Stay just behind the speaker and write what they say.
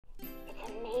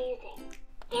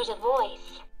There's a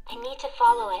voice. I need to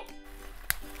follow it.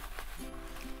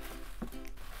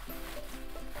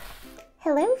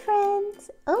 Hello friends!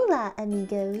 Hola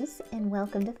amigos! And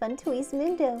welcome to Fun Toys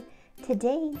Mundo.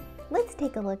 Today, let's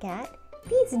take a look at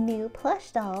these new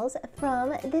plush dolls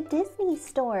from the Disney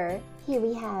store. Here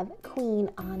we have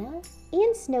Queen Anna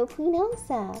and Snow Queen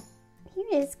Elsa.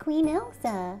 Here is Queen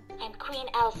Elsa. I'm Queen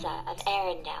Elsa of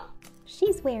Arendelle.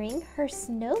 She's wearing her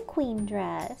Snow Queen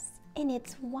dress, and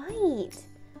it's white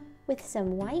with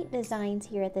some white designs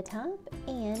here at the top,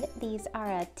 and these are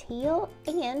a teal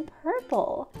and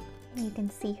purple. And you can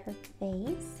see her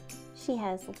face. She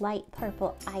has light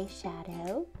purple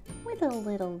eyeshadow with a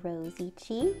little rosy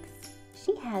cheeks.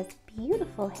 She has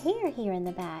beautiful hair here in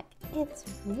the back. It's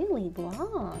really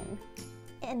long.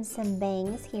 And some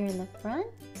bangs here in the front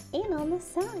and on the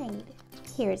side.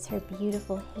 Here's her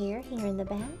beautiful hair here in the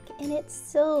back, and it's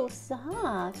so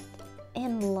soft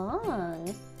and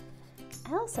long.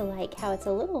 I also like how it's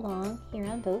a little long here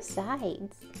on both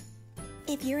sides.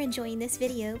 If you're enjoying this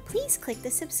video, please click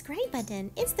the subscribe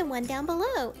button. It's the one down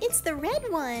below. It's the red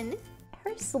one.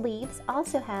 Her sleeves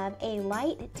also have a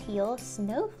light teal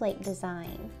snowflake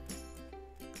design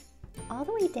all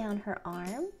the way down her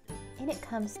arm, and it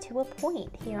comes to a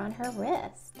point here on her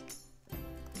wrist.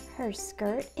 Her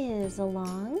skirt is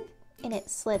long and it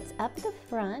slits up the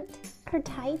front. Her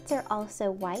tights are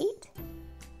also white,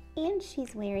 and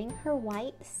she's wearing her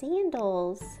white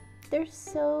sandals. They're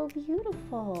so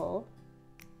beautiful.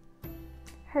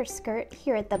 Her skirt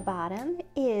here at the bottom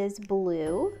is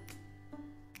blue.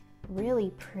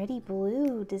 Really pretty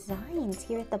blue designs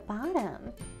here at the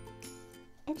bottom.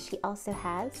 And she also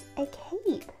has a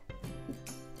cape.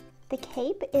 The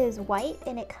cape is white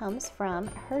and it comes from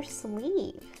her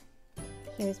sleeve.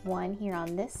 Here's one here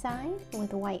on this side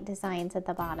with white designs at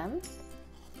the bottom,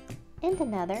 and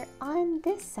another on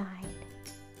this side.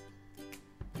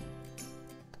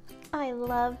 I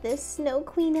love this Snow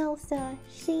Queen Elsa.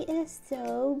 She is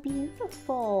so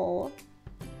beautiful.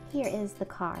 Here is the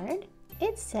card.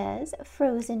 It says,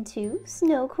 Frozen 2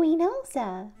 Snow Queen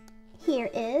Elsa. Here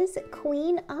is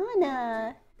Queen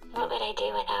Anna. What would I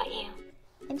do without you?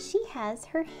 And she has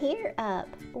her hair up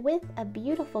with a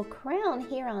beautiful crown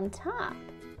here on top.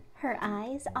 Her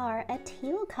eyes are a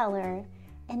teal color,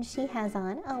 and she has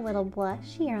on a little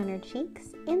blush here on her cheeks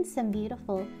and some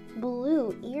beautiful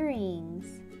blue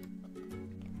earrings.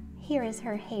 Here is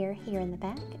her hair here in the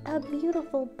back, a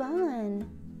beautiful bun.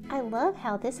 I love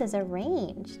how this is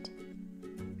arranged.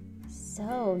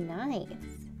 So nice.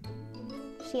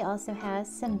 She also has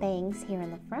some bangs here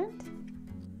in the front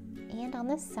and on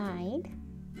the side.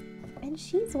 And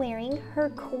she's wearing her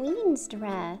queen's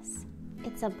dress.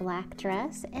 It's a black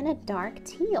dress and a dark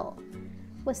teal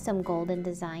with some golden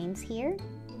designs here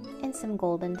and some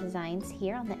golden designs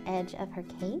here on the edge of her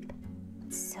cape.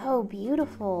 So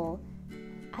beautiful.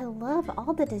 I love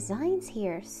all the designs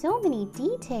here. So many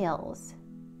details.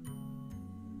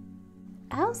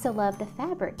 I also love the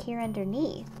fabric here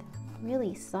underneath.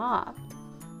 Really soft.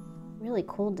 Really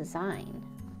cool design.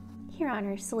 Here on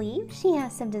her sleeve, she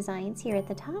has some designs here at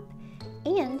the top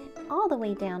and all the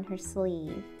way down her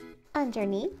sleeve.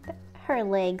 Underneath, her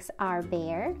legs are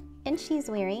bare and she's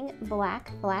wearing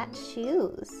black flat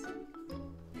shoes.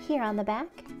 Here on the back,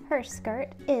 her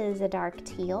skirt is a dark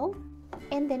teal,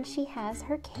 and then she has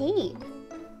her cape.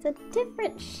 It's a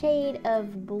different shade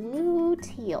of blue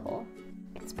teal.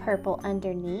 It's purple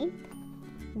underneath,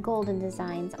 golden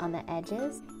designs on the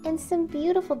edges, and some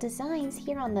beautiful designs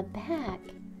here on the back.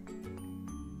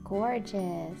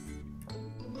 Gorgeous.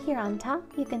 Here on top,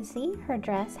 you can see her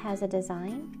dress has a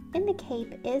design, and the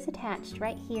cape is attached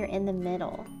right here in the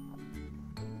middle.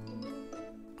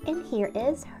 And here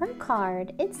is her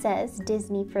card. It says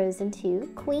Disney Frozen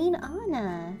 2 Queen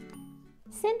Anna.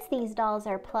 Since these dolls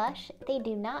are plush, they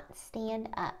do not stand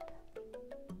up.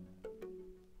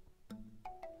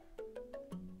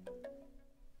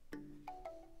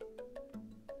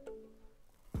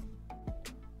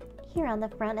 Here on the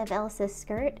front of Elsa's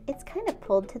skirt, it's kind of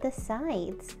pulled to the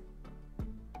sides.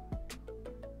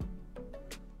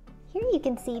 Here you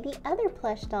can see the other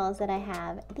plush dolls that I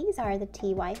have. These are the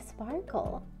TY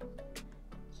Sparkle.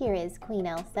 Here is Queen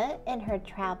Elsa in her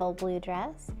travel blue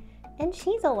dress, and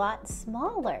she's a lot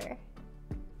smaller.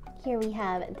 Here we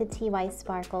have the TY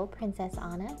Sparkle Princess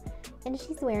Anna, and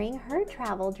she's wearing her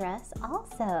travel dress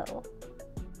also.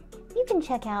 You can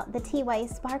check out the TY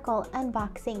Sparkle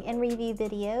unboxing and review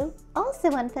video,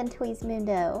 also on Fun Toys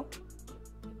Mundo.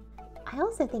 I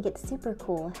also think it's super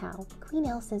cool how Queen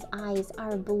Elsa's eyes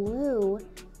are blue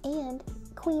and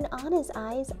Queen Anna's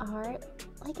eyes are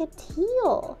like a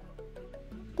teal.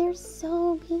 They're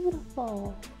so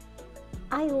beautiful.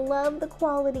 I love the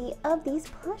quality of these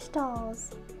plush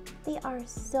dolls. They are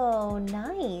so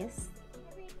nice.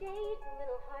 Every day's a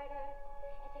little harder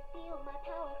as I feel my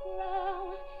power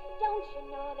grow. Don't you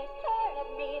know there's part of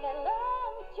me that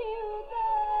longs to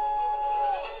go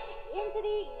into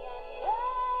the unknown,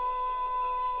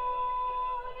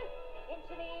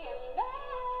 into the unknown,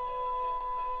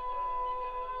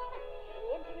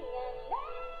 into the unknown.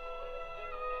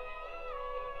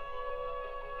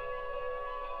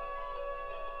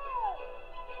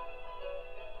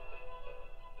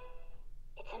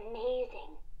 It's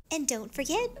amazing. And don't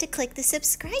forget to click the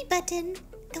subscribe button,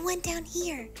 the one down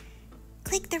here.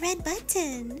 Click the red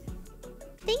button.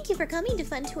 Thank you for coming to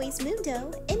Fun Toys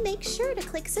Mundo, and make sure to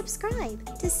click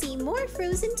subscribe to see more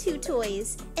Frozen 2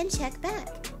 toys, and check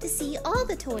back to see all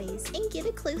the toys and get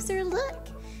a closer look.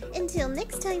 Until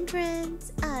next time,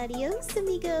 friends, adios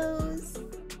amigos.